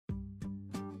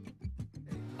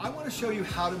I want to show you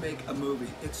how to make a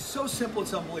movie. It's so simple,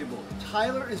 it's unbelievable.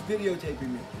 Tyler is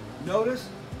videotaping me. Notice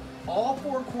all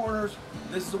four corners,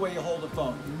 this is the way you hold a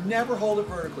phone. Never hold it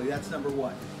vertically, that's number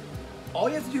one. All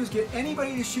you have to do is get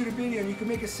anybody to shoot a video and you can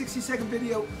make a 60-second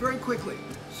video very quickly.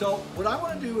 So what I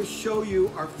want to do is show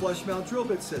you our flush mount drill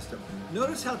bit system.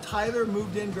 Notice how Tyler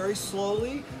moved in very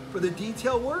slowly for the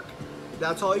detail work?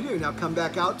 That's all you do. Now come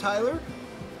back out, Tyler.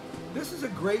 This is a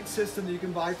great system that you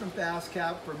can buy from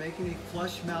FastCap for making a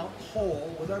flush mount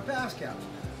hole with our FastCaps.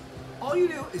 All you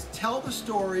do is tell the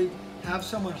story, have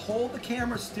someone hold the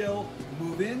camera still,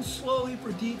 move in slowly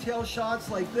for detail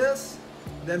shots like this,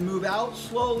 then move out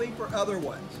slowly for other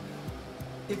ones.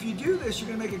 If you do this, you're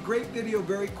going to make a great video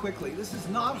very quickly. This is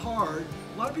not hard.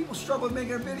 A lot of people struggle with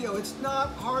making a video. It's not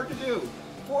hard to do.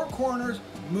 Four corners,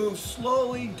 move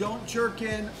slowly, don't jerk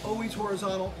in, always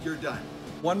horizontal, you're done.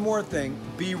 One more thing,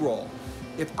 B-roll.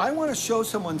 If I want to show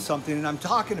someone something and I'm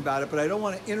talking about it, but I don't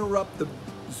want to interrupt the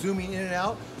zooming in and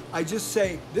out, I just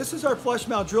say, this is our flush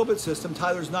mount drill bit system,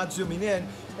 Tyler's not zooming in,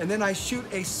 and then I shoot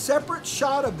a separate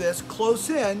shot of this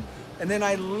close in, and then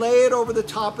I lay it over the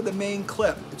top of the main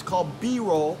clip. It's called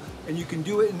B-roll, and you can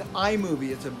do it in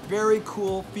iMovie. It's a very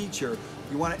cool feature.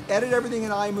 You want to edit everything in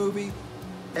iMovie,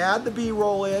 add the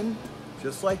B-roll in,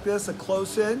 just like this, a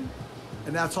close in,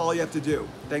 and that's all you have to do.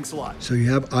 Thanks a lot. So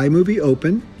you have iMovie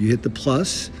open, you hit the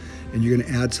plus, and you're gonna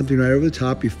add something right over the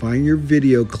top. You find your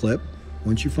video clip.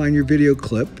 Once you find your video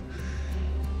clip,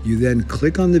 you then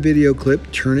click on the video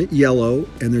clip, turn it yellow,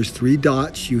 and there's three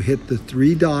dots. You hit the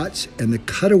three dots and the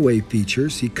cutaway feature,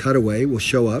 see cutaway will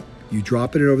show up. You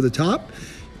drop it over the top,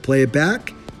 play it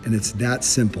back, and it's that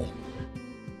simple.